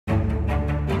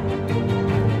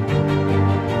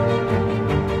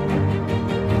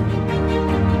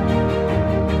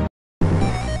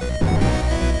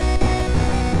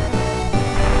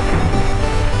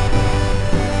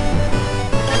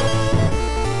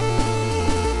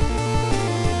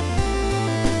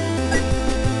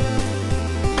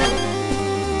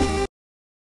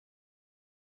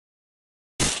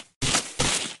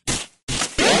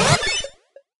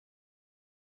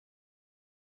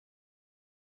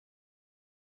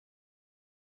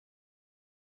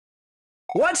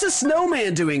What's a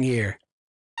snowman doing here?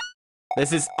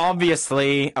 This is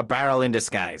obviously a barrel in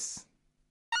disguise.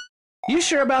 You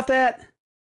sure about that?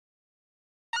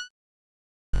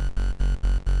 Ha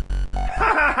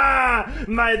ha ha!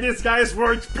 My disguise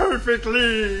worked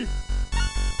perfectly!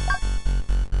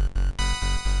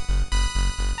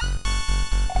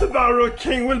 The Barrel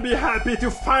King will be happy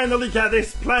to finally get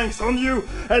his planks on you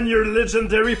and your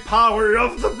legendary power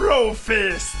of the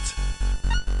Blofist!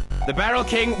 The Barrel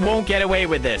King won't get away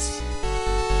with this.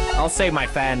 I'll save my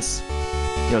fans.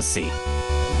 You'll see.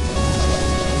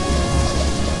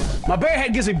 My bear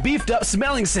head gives me beefed up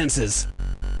smelling senses.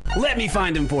 Let me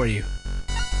find him for you.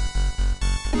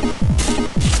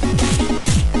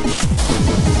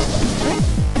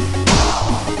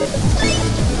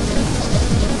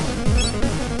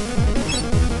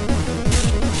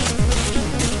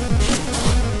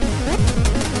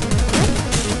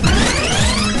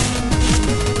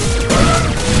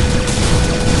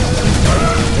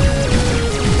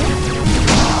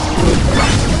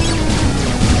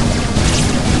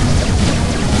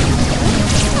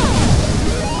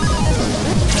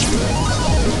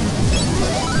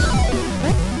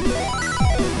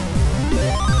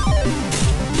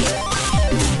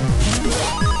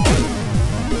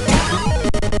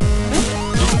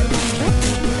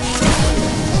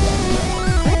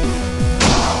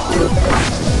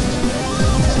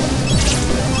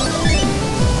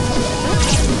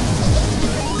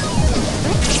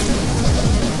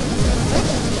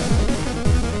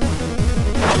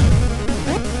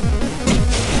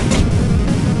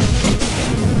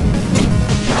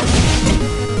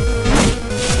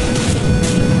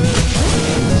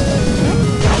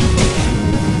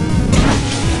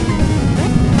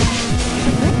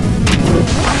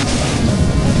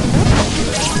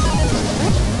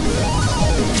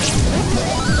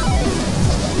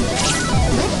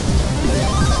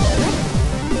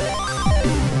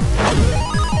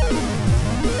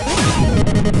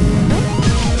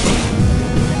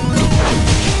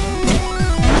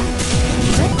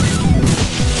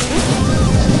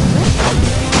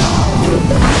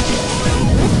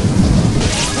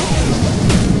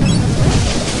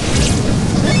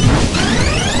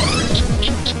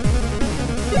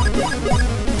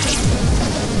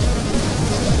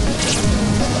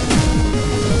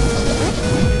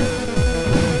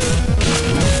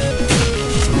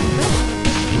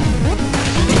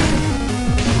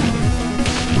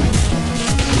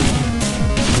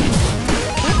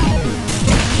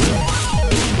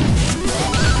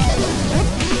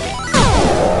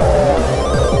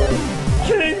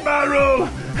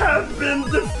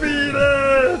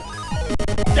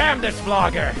 Damn this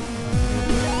vlogger!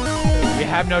 We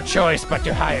have no choice but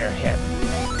to hire him.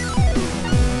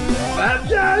 That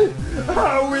guy?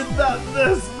 How is that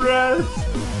desperate?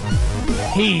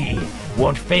 He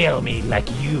won't fail me like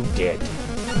you did.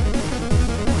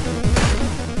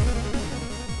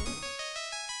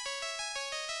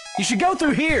 You should go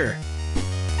through here.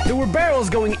 There were barrels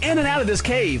going in and out of this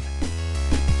cave.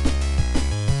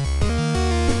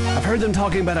 I've heard them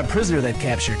talking about a prisoner they've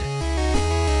captured.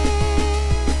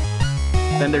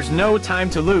 Then there's no time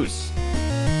to lose.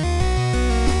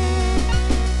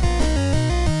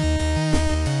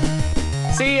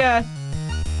 See ya!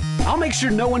 I'll make sure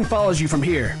no one follows you from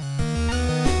here.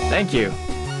 Thank you.